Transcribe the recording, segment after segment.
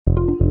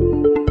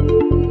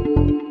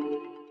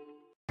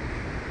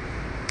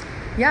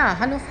Ja,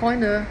 hallo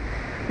Freunde,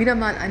 wieder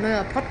mal ein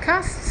neuer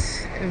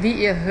Podcast. Wie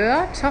ihr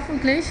hört,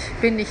 hoffentlich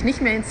bin ich nicht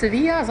mehr in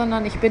Sevilla,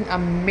 sondern ich bin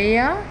am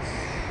Meer.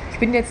 Ich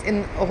bin jetzt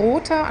in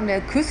Rota an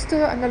der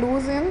Küste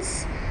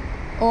Andalusiens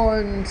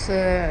und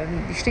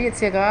ich stehe jetzt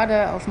hier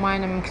gerade auf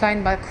meinem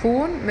kleinen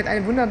Balkon mit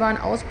einem wunderbaren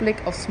Ausblick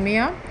aufs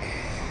Meer.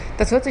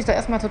 Das hört sich da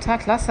erstmal total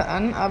klasse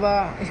an,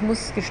 aber ich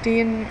muss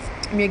gestehen,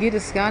 mir geht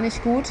es gar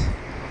nicht gut.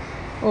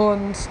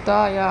 Und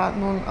da ja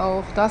nun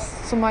auch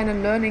das zu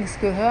meinen Learnings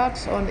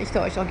gehört und ich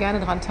da euch auch gerne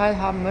daran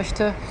teilhaben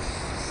möchte,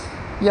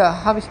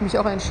 ja, habe ich mich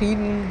auch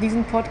entschieden,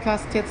 diesen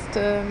Podcast jetzt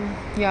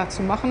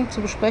zu machen, zu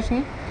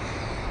besprechen.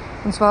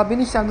 Und zwar bin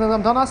ich dann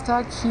am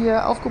Donnerstag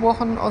hier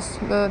aufgebrochen aus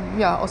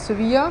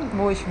Sevilla,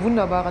 wo ich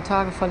wunderbare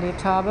Tage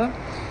verlebt habe.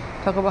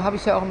 Darüber habe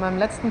ich ja auch in meinem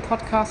letzten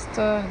Podcast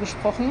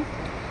gesprochen.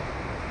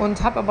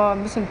 Und habe aber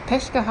ein bisschen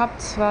Pech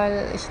gehabt,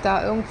 weil ich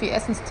da irgendwie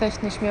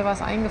essenstechnisch mir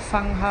was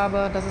eingefangen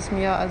habe, dass es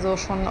mir also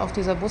schon auf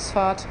dieser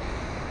Busfahrt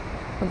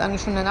und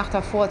eigentlich schon in der Nacht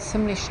davor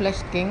ziemlich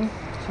schlecht ging.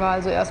 Ich war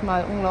also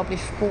erstmal unglaublich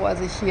froh,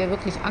 als ich hier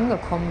wirklich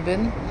angekommen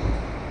bin.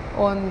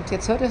 Und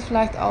jetzt hört ihr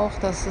vielleicht auch,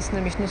 das ist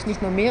nämlich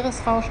nicht nur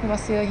Meeresrauschen,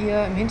 was ihr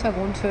hier im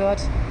Hintergrund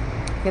hört.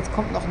 Jetzt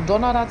kommt noch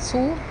Donner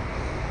dazu.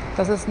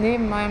 Das ist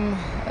neben meinem,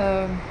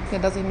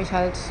 dass ich mich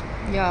halt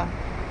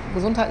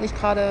gesundheitlich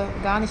gerade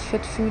gar nicht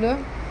fit fühle.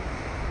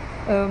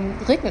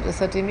 Regnet es,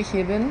 seitdem ich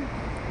hier bin.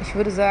 Ich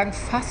würde sagen,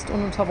 fast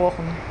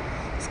ununterbrochen.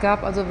 Es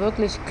gab also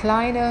wirklich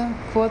kleine,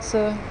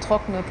 kurze,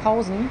 trockene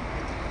Pausen.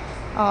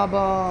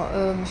 Aber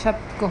ich habe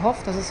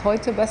gehofft, dass es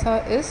heute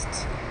besser ist.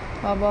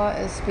 Aber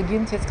es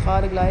beginnt jetzt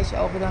gerade gleich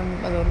auch wieder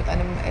mit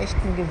einem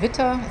echten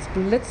Gewitter. Es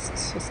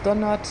blitzt, es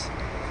donnert,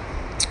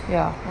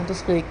 ja, und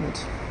es regnet.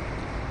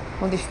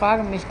 Und ich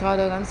frage mich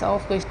gerade ganz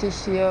aufrichtig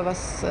hier,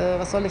 was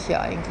soll ich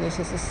hier eigentlich?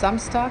 Es ist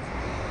Samstag,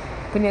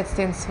 ich bin jetzt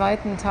den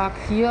zweiten Tag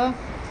hier.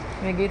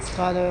 Mir geht es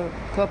gerade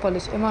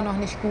körperlich immer noch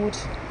nicht gut.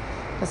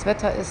 Das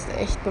Wetter ist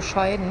echt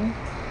bescheiden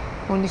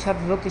und ich habe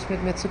wirklich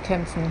mit mir zu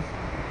kämpfen.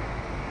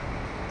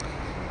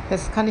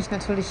 Jetzt kann ich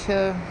natürlich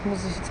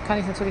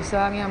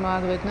sagen, ja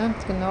Margret, ne,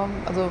 genau,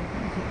 also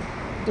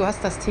du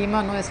hast das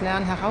Thema neues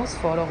Lernen,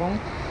 Herausforderungen.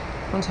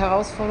 Und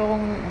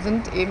Herausforderungen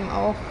sind eben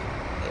auch,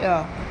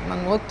 ja, man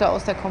rückt da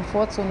aus der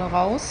Komfortzone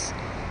raus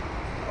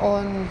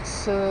und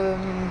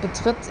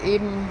betritt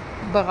eben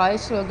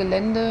Bereiche oder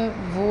Gelände,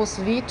 wo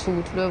es weh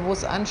tut oder wo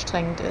es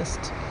anstrengend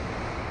ist.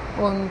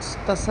 Und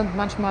das sind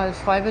manchmal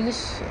freiwillig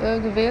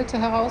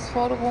gewählte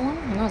Herausforderungen.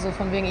 Also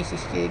von wegen, ich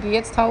gehe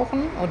jetzt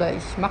tauchen oder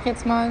ich mache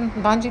jetzt mal einen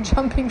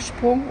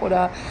Bungee-Jumping-Sprung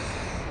oder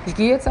ich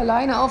gehe jetzt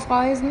alleine auf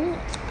Reisen.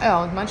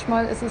 Ja, und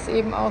manchmal ist es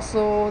eben auch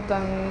so,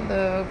 dann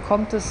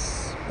kommt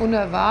es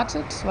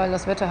unerwartet, weil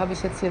das Wetter habe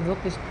ich jetzt hier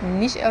wirklich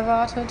nicht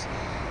erwartet.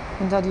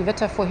 Und da die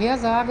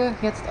Wettervorhersage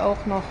jetzt auch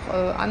noch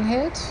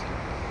anhält,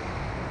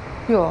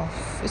 ja,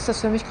 ist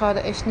das für mich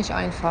gerade echt nicht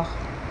einfach.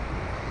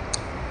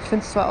 Ich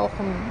finde es zwar auch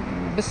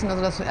ein bisschen,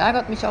 also das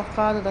ärgert mich auch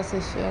gerade, dass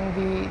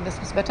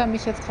das Wetter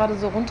mich jetzt gerade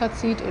so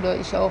runterzieht oder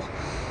ich auch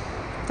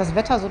das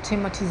Wetter so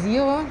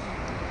thematisiere.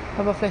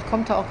 Aber vielleicht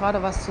kommt da auch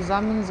gerade was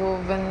zusammen, so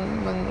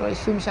ich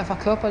fühle mich einfach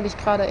körperlich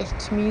gerade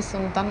echt mies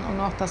und dann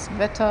auch noch das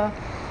Wetter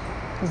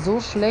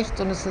so schlecht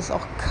und es ist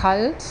auch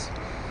kalt.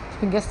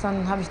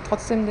 Gestern habe ich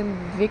trotzdem den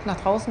Weg nach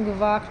draußen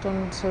gewagt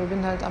und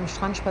bin halt am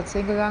Strand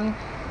spazieren gegangen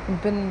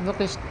und bin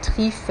wirklich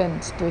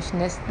triefend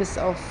durchnässt bis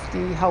auf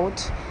die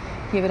Haut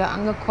hier wieder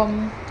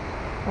angekommen.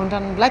 Und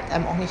dann bleibt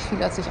einem auch nicht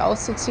viel, als sich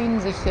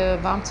auszuziehen, sich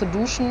warm zu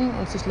duschen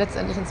und sich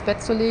letztendlich ins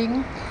Bett zu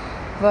legen,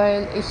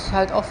 weil ich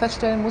halt auch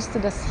feststellen musste,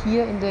 dass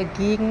hier in der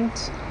Gegend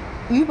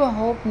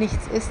überhaupt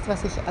nichts ist,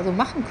 was ich also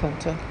machen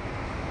könnte.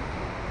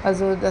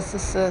 Also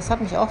das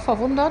hat mich auch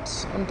verwundert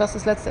und das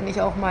ist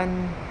letztendlich auch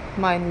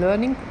mein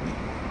Learning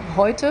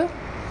heute,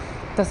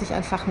 dass ich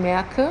einfach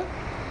merke,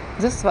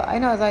 das ist zwar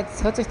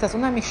einerseits, hört sich das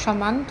unheimlich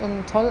charmant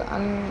und toll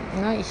an,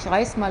 ne? Ich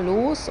reiß mal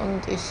los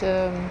und ich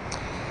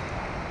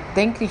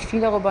denke nicht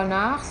viel darüber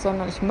nach,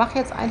 sondern ich mache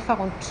jetzt einfach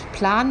und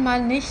plan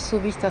mal nicht,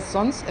 so wie ich das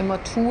sonst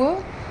immer tue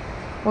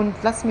und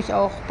lasse mich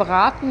auch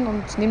beraten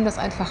und nehme das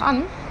einfach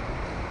an.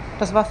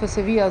 Das war für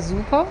Sevilla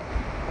super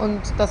und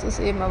das ist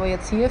eben aber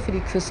jetzt hier für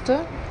die Küste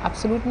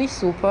absolut nicht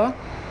super.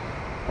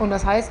 Und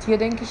das heißt, hier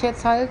denke ich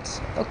jetzt halt,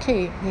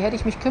 okay, hier hätte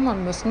ich mich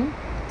kümmern müssen.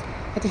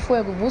 Hätte ich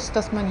vorher gewusst,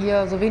 dass man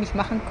hier so wenig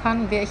machen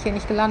kann, wäre ich hier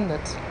nicht gelandet.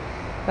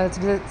 Weil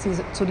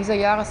zu dieser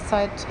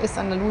Jahreszeit ist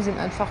Andalusien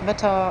einfach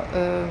Wetter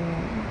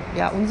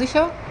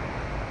unsicher.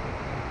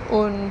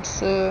 Und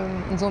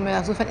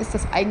insofern ist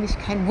das eigentlich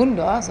kein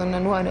Wunder,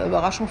 sondern nur eine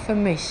Überraschung für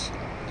mich.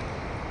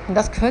 Und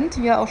das könnte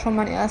ja auch schon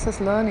mein erstes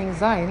Learning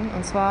sein.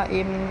 Und zwar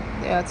eben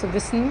zu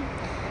wissen,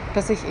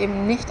 dass ich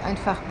eben nicht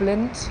einfach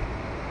blind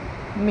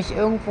mich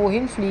irgendwo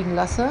hinfliegen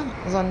lasse,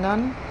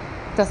 sondern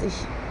dass ich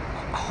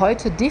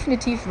heute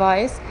definitiv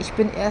weiß, ich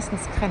bin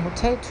erstens kein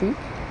Hoteltyp,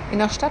 in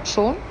der Stadt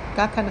schon,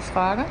 gar keine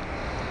Frage,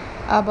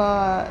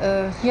 aber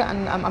hier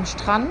am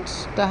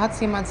Strand, da hat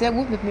es jemand sehr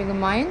gut mit mir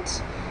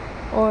gemeint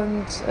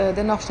und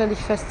dennoch stelle ich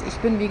fest, ich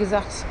bin wie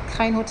gesagt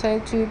kein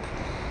Hoteltyp.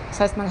 Das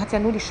heißt, man hat ja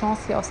nur die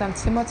Chance, hier auf seinem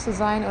Zimmer zu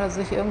sein oder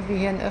sich irgendwie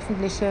hier in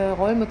öffentliche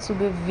Räume zu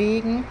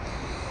bewegen.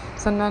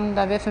 sondern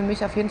da wäre für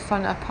mich auf jeden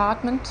Fall ein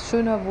Apartment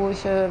schöner, wo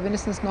ich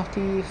wenigstens noch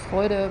die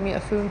Freude mir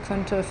erfüllen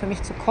könnte, für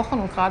mich zu kochen.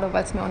 Und gerade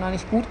weil es mir auch noch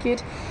nicht gut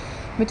geht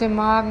mit dem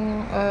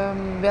Magen,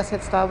 wäre es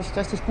jetzt, glaube ich,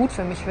 richtig gut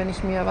für mich, wenn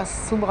ich mir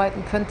was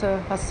zubereiten könnte,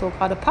 was so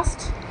gerade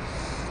passt.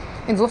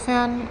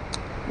 Insofern,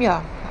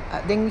 ja,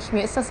 denke ich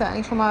mir, ist das ja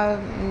eigentlich schon mal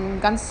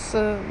ein ganz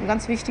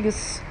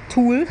wichtiges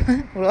Tool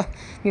oder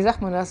wie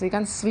sagt man das, eine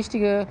ganz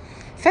wichtige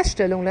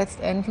Feststellung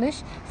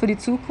letztendlich für die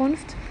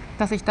Zukunft,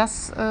 dass ich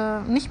das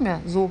nicht mehr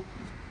so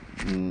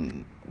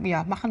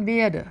machen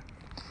werde.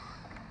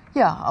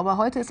 Ja, aber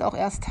heute ist auch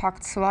erst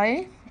Tag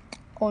 2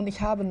 und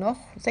ich habe noch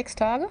 6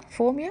 Tage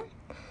vor mir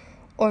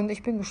und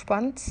ich bin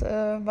gespannt,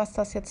 was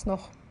das jetzt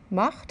noch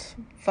macht,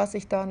 was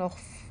ich da noch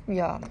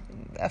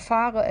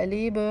erfahre,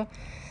 erlebe,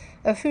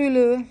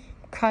 fühle,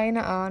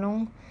 keine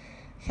Ahnung.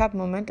 Ich habe im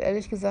Moment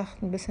ehrlich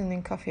gesagt ein bisschen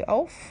den Kaffee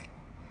auf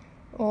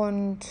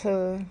und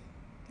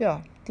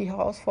die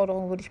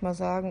Herausforderung, würde ich mal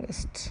sagen,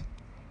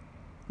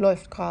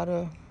 läuft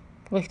gerade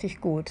richtig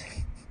gut.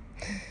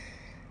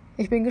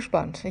 Ich bin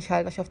gespannt. Ich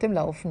halte euch auf dem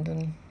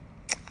Laufenden.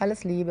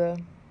 Alles Liebe.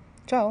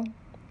 Ciao.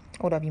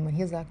 Oder wie man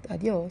hier sagt,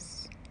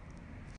 adios.